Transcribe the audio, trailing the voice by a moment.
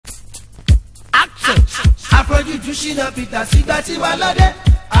Àpọ̀jùjù Shina Peter sígbà tí wà lóde.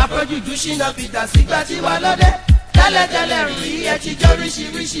 Àpọ̀jùjù Shina Peter sígbà tí wà lóde. Tẹ́lẹ̀tẹ́lẹ̀ rí ẹ ti jọ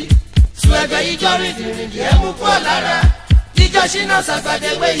ríṣiríṣi. Sùn ẹgbẹ́ yìí jọ rìndìnrìndì ẹ mú kúrò lára. Jíjọ Shina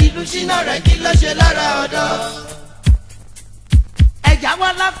ṣàgbàdéwé ìlú Shina rẹ̀ kí ló ṣe lára ọ̀dọ́. Ẹ̀já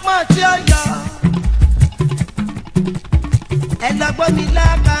wọn lápọ̀n tí ó yọ. Ẹ lọ gbómi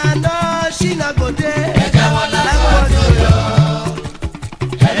lákàná Shina gòdè. Ẹ̀já wọn lápọ̀n tí ó yọ.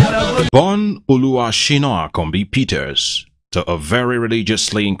 Born Oluwashina Akombi Peters to a very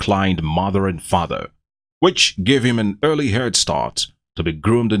religiously inclined mother and father, which gave him an early head start to be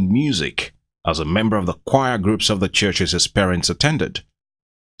groomed in music as a member of the choir groups of the churches his parents attended.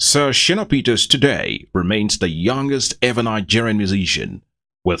 Sir Shina Peters today remains the youngest ever Nigerian musician,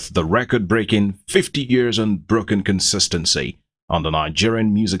 with the record-breaking 50 years unbroken consistency on the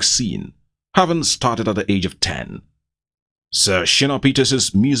Nigerian music scene, having started at the age of 10. Sir Shina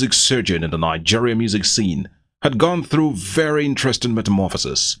Peters' music sojourn in the Nigerian music scene had gone through very interesting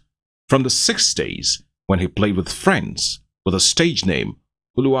metamorphosis, from the 60s when he played with friends with the stage name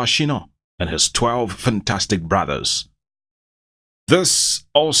Oluwashina and his 12 fantastic brothers. This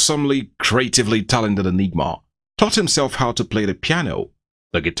awesomely creatively talented enigma taught himself how to play the piano,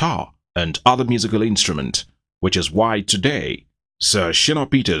 the guitar, and other musical instruments, which is why today Sir Shina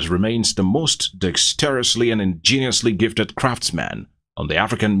Peters remains the most dexterously and ingeniously gifted craftsman on the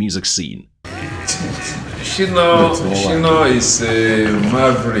African music scene. Shina is a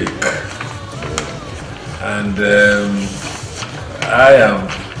maverick, and I am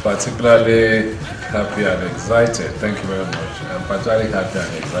particularly happy and excited. Thank you very much. I'm particularly happy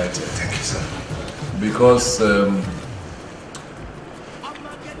and excited. Thank you, sir. Because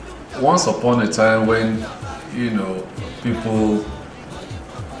once upon a time when, people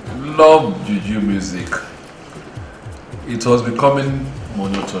love juju music, it was becoming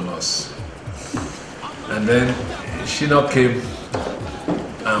monotonous. And then Shina came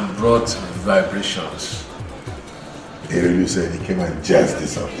and brought vibrations. He really said he came and jazzed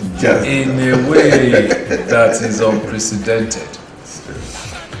this up. In a way that is unprecedented.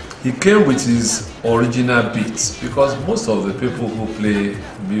 He came with his original beats, because most of the people who play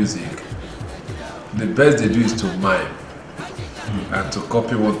music, the best they do is to mime and to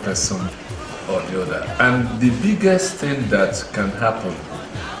copy one person or the other. And the biggest thing that can happen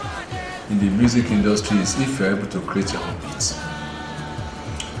in the music industry is if you're able to create your own beats.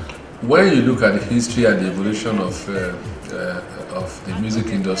 When you look at the history and the evolution of the music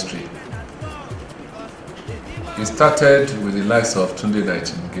industry, it started with the likes of Tunde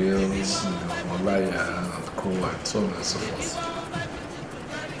Nightingale, Malaya, and Co, and so on and so forth.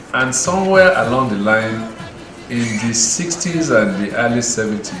 And somewhere along the line, in the 60s and the early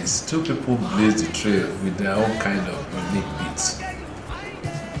 70s, two people blazed the trail with their own kind of unique beats.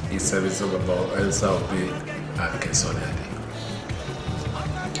 It's everything about Elsa Obe and Kesoni Ade.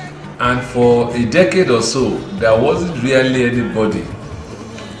 And for a decade or so, there wasn't really anybody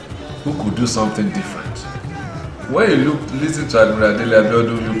who could do something different. When you listen to Admiral Adele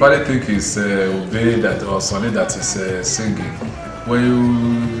Abiodun, you probably think it's Obe that or Sonny that is singing. When you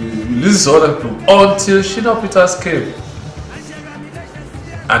listen to other people, until Shina Peters came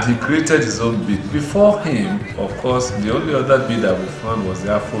and he created his own beat. Before him, of course, the only other beat that we found was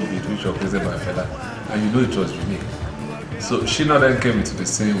the Afro beat, which was created by Fela, and it was unique. So Shina then came into the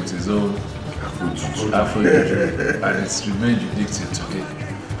scene with his own Afro juju, and it's remained unique till today.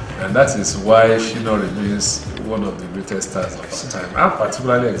 And that is why Shina remains one of the greatest stars of our time. I'm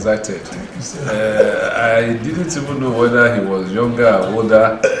particularly excited. I didn't even know whether he was younger or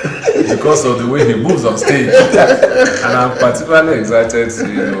older because of the way he moves on stage. And I'm particularly excited,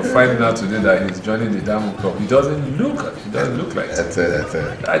 finding out today that he's joining the Diamond Club. He doesn't look like it. That's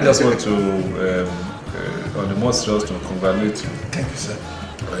it. I just want to, on the most serious, to congratulate you. Thank you, sir.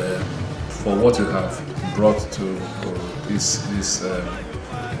 For what you have brought to this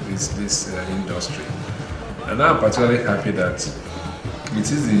industry. And I'm particularly happy that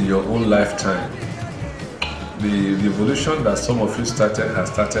it is in your own lifetime. The evolution that some of you started has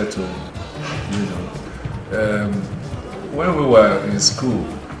started to, when we were in school,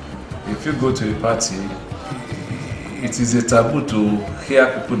 if you go to a party, it is a taboo to hear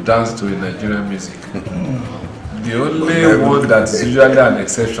people dance to a Nigerian music. The only one that is usually an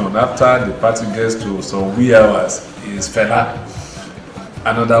exception after the party gets to some wee hours is Fela.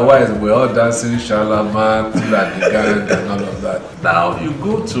 And otherwise, we're all dancing Shalama, Tula the Gang, and all of that. Now, you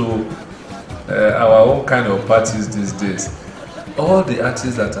go to our own kind of parties these days, all the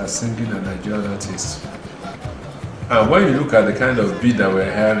artists that are singing are Nigerian artists. And when you look at the kind of beat that we're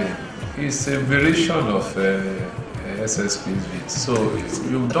hearing, it's a variation of SSP's beat. So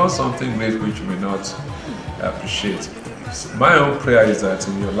you've done something great which you may not appreciate. My own prayer is that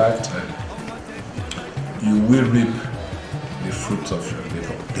in your lifetime, you will reap the fruits of your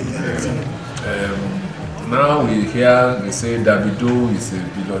labor. Now we hear, they say Davido is a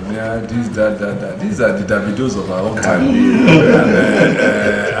billionaire, this, that. These are the Davidos of our own time.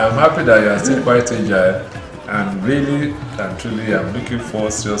 And I'm happy that you are still quite agile. And really and truly, I'm looking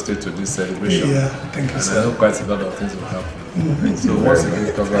forward seriously to this celebration. Yeah, thank you, and sir. I know quite a lot of things will happen. So once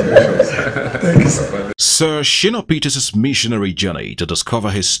again, congratulations. Thank you, sir. Sir Shina Peters' missionary journey to discover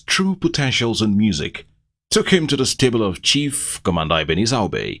his true potentials in music took him to the stable of Chief Commander Ebenezer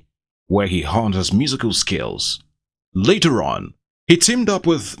Obey, where he honed his musical skills. Later on, he teamed up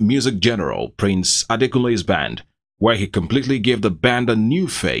with music general Prince Adekunle's band, where he completely gave the band a new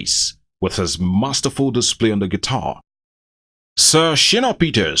face with his masterful display on the guitar. Sir Shina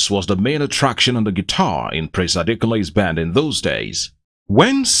Peters was the main attraction on the guitar in Prince Adekunle's band in those days.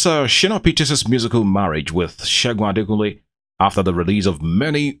 When Sir Shina Peters' musical marriage with Segun Adekunle, after the release of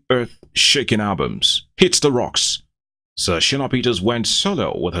many earth-shaking albums, hit the rocks, Sir Shina Peters went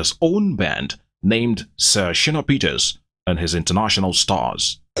solo with his own band named Sir Shina Peters and his international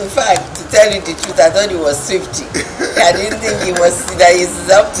stars. In fact, to tell you the truth, I thought he was 50. I didn't think he was, that he's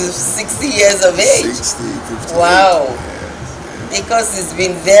up to 60 years of age. 60, 50. Wow. Because he's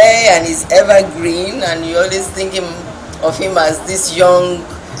been there and he's evergreen, and you always think of him as this young,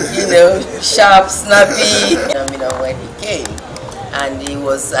 sharp, snappy. When he came, and he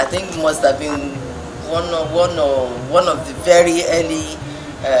was, I think, must have been one of the very early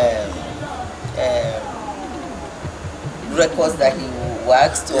records that he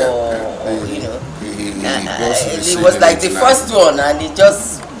waxed, he was like the first one, and it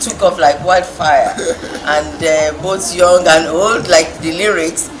just took off like wildfire. And both young and old, like the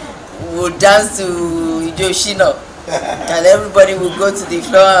lyrics, would dance to Shina, and everybody would go to the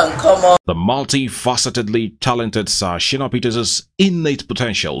floor and come on. The multifacetedly talented Sir Shina Peters' innate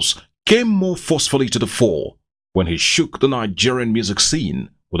potentials came more forcefully to the fore when he shook the Nigerian music scene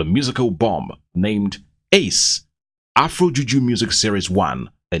with a musical bomb named Ace, Afro Juju Music Series 1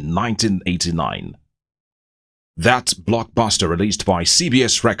 in 1989. That blockbuster, released by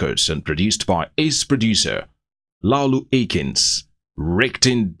CBS Records and produced by Ace producer Laulu Akins, raked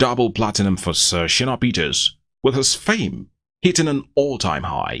in double platinum for Sir Shina Peters, with his fame hitting an all-time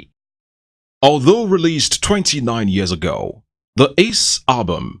high. Although released 29 years ago, the Ace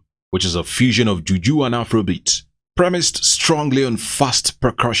album, which is a fusion of Juju and Afrobeat, premised strongly on fast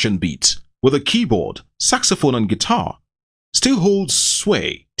percussion beat with a keyboard, saxophone and guitar, still holds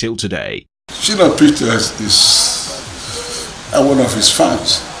sway till today. Shina Peters is one of his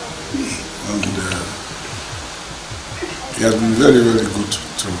fans, and he has been very, very good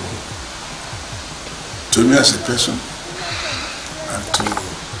to me as a person and to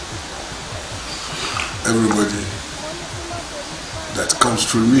everybody that comes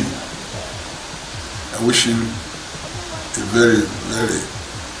through me. I wish him a very, very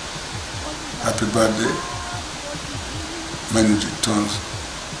happy birthday, many returns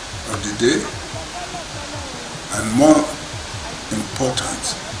of the day, and more important,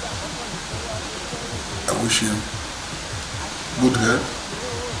 I wish him good health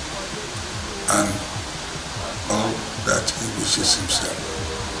and all that he wishes himself.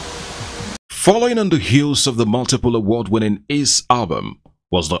 Following on the heels of the multiple award-winning Ace album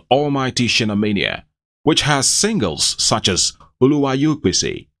was the almighty Shina Mania, which has singles such as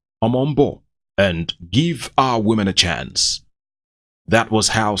Oluwayopese, Omombo, and Give Our Women a Chance. That was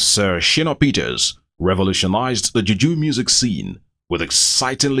how Sir Shina Peters revolutionized the Juju music scene with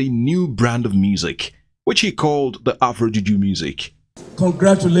excitingly new brand of music, which he called the Afro Juju music.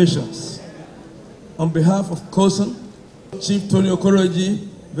 Congratulations. On behalf of COSAN, Chief Tony Okoroji,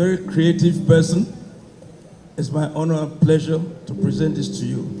 very creative person, it's my honor and pleasure to present this to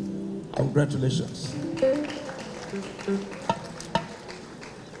you. Congratulations.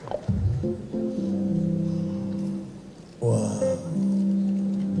 Wow.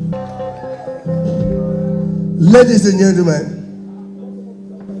 Ladies and gentlemen,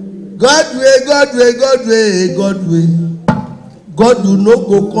 God do not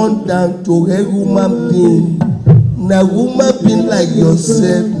go come down to a human being. Na human being like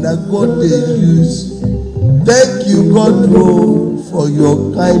yourself, na God they use. Thank you, God, for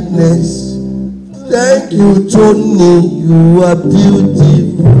your kindness. Thank you, Tony. You are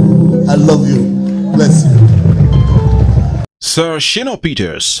beautiful. I love you. Bless you. Sir Shina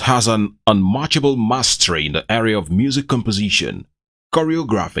Peters has an unmatchable mastery in the area of music composition,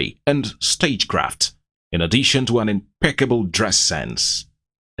 choreography, and stagecraft, in addition to an impeccable dress sense.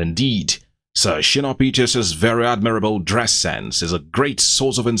 Indeed, Sir Shina Peters' very admirable dress sense is a great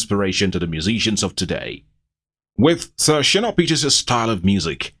source of inspiration to the musicians of today. With Sir Shina Peters' style of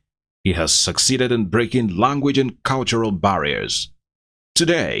music, he has succeeded in breaking language and cultural barriers.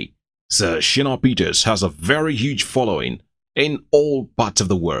 Today, Sir Shina Peters has a very huge following in all parts of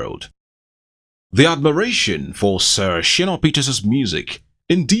the world. The admiration for Sir Shina Peters' music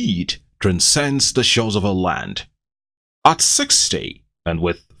indeed transcends the shores of our land. At 60 and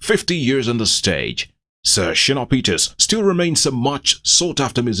with 50 years on the stage, Sir Shina Peters still remains a much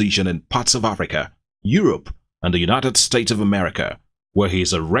sought-after musician in parts of Africa, Europe, and the United States of America, where he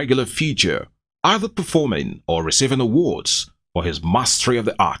is a regular feature, either performing or receiving awards for his mastery of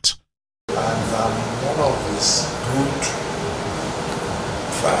the art. And I'm one of his good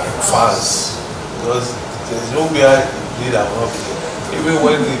fans, because there's nowhere he played I'm not playing. Even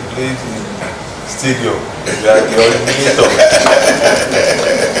when he played in stadium, we are the originator.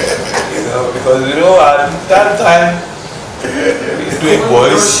 Because at that time, we doing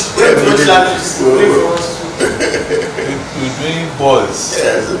boys. We're doing boys.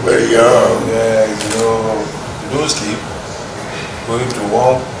 Yes, very young. Yeah, you don't sleep. Going to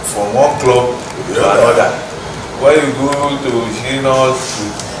from one club to another. When you go to Shina, to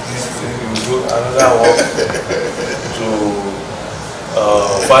this thing, you go another one to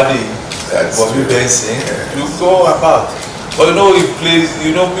Fadi, Bobby Benson. You go about. But he plays,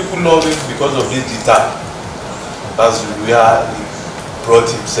 people love him because of this guitar. That's where he brought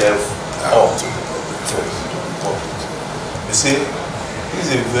himself up to the public. You see,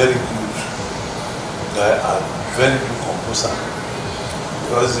 he's a very good guy and very good composer.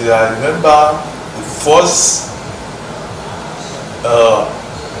 Because I remember the first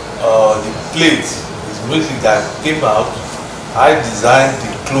he played his music that came out. I designed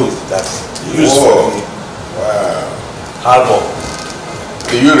the clothes that he used for the album.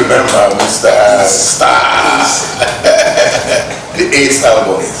 Do you remember Mr. Star? The Ace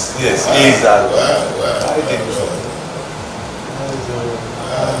album. Yes, Ace album. Wow. I did it for him.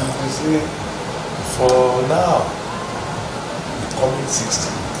 You see, for now, coming 60.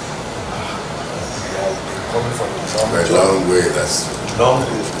 He has been coming from A long way, that's long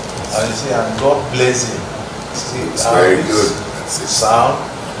way. And you see, and God bless him. See, it's very good. Sound,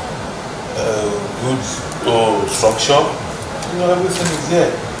 good structure, everything is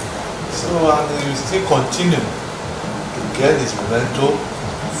there. So, and he will still continue to get his memento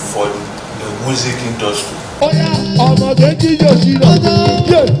for the music industry.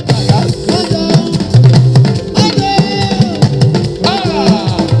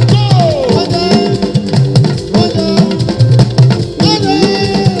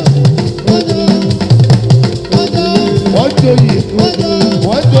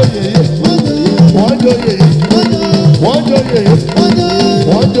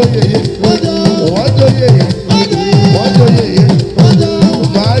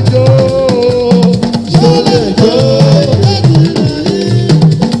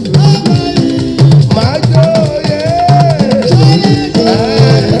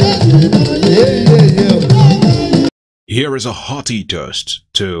 Here is a hearty toast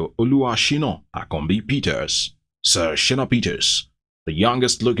to Oluwashina Akombi Peters, Sir Shina Peters, the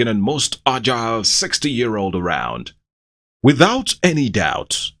youngest looking and most agile 60-year-old around. Without any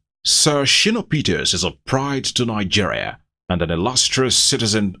doubt, Sir Shina Peters is a pride to Nigeria and an illustrious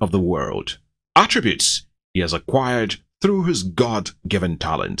citizen of the world, attributes he has acquired through his God-given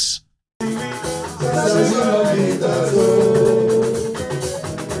talents.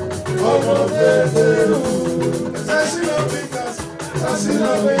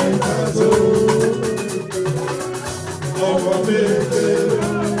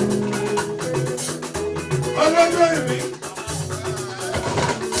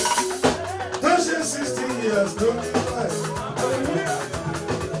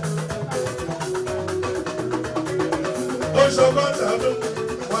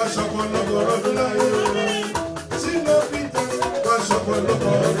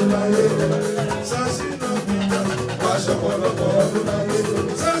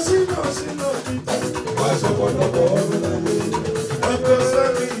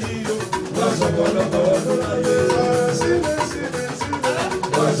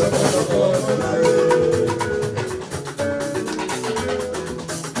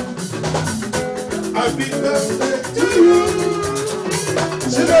 Happy birthday to you.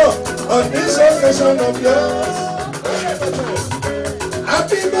 On this occasion of yours,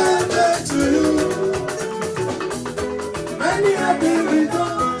 happy birthday to you. Many happy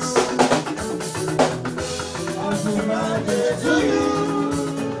returns. Happy birthday to you.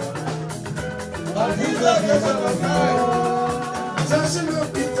 On this occasion of yours, Shina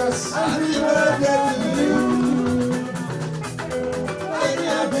Peters, happy birthday.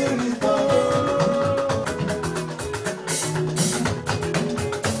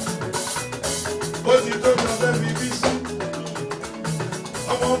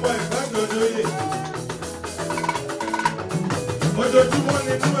 ojoojúmọ́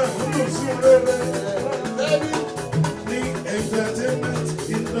nínú ẹ̀ ń lò sí rere ní entertainment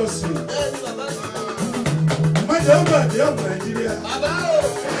industry. Májẹ̀ ó bàjẹ́ of Nigeria.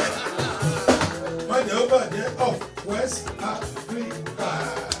 Májẹ̀ ó bàjẹ́ of West Africa.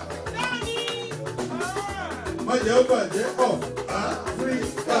 Májẹ̀ ó bàjẹ́ of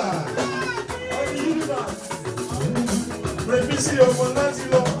Africa. Rèmí sí ọmọ láti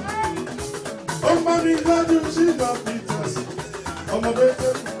lọ. Ọmọ mi ládùn Shina Peters. Ọmọ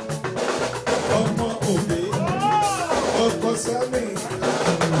bẹ́tẹ̀. Ọmọ òbí. Ọkọ Sami.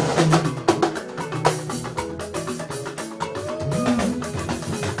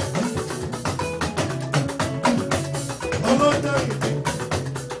 Ọlọ́jọ́ ìbí.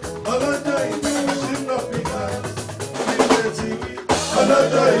 Ọlọ́jọ́ ìbí Shina Peters. Ilé ti wí.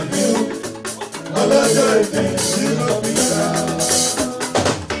 Ọlọ́jọ́ ìbí. Ọlọ́jọ́ ìbí Shina Peters.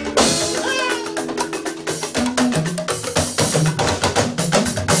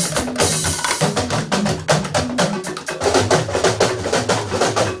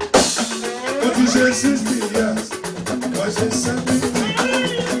 Say 60 years, was it 70,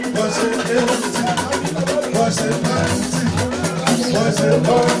 was it 80, was it 90, was it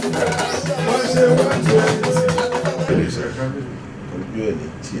 100, was it 120? Ojú ẹ̀ ní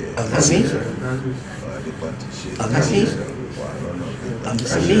tiẹ̀. Àmín. Àdìpá ti ṣe. Àmín. Wà lọ́nà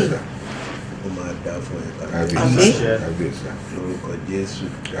Àmín. ó máa dá fún ẹ̀ Àmín. lórúkọ Jésù.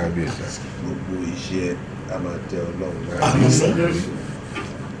 Gbogbo iṣẹ́ a máa tẹ Ọlọ́run Àmín.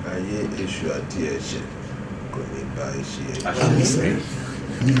 Ayé èṣù àti ẹ̀ṣẹ̀ kò ní bá iṣẹ́ ẹ̀. Àmín.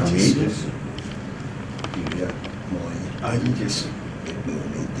 Ìrìn àmọ́ yín. Àmín Jésù. Èpè ò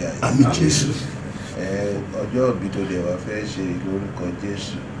ní já yín. Àmín Jésù. Ọjọ́ òbí tó lè wá fẹ́ ṣe lórúkọ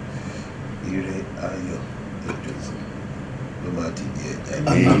Jésù. Ire ayọ̀ ìdùnnú ló máa ti di ẹ̀já.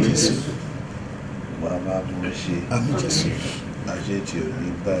 Àmín Jésù. Wàá máa mú ṣe. Àmín Jésù. Àṣẹ tí ò ní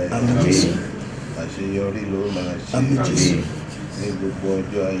bá ẹ. Àmín Jésù. Àṣeyọrí ló máa ṣe. Àmín Jésù. Ní gbogbo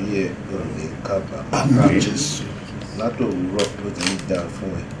ọjọ́ ayé ẹ̀ ló ní kábàámọ̀. Àmín Jésù. Látòwúrọ̀ ló ti ń dà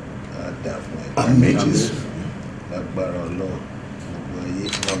fún ẹ, á dà fún ẹ. Àmín Jésù. Lágbára Ọlọ́run, gbogbo ayé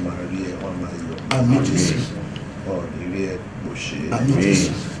wọ́n máa rí ẹ, wọ́n máa yọ̀. Àmín Jésù. Wọ́n ò ní rí ẹ pòṣé. Àmín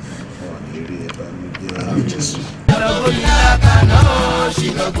Jésù. Wọ́n ò ní rí ẹ bànújẹ́. Àmín Jésù.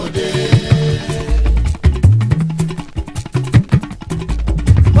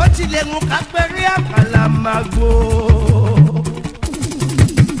 Bó tilẹ̀ mú ká pẹ́rí àpàlà máa gbó.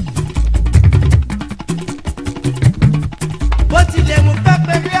 Bó tilẹ̀ mú ká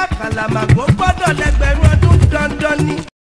pẹ́rí àpàlà máa gbó gbọ́dọ̀ lẹ́gbẹ̀rún ọdún dandan ni.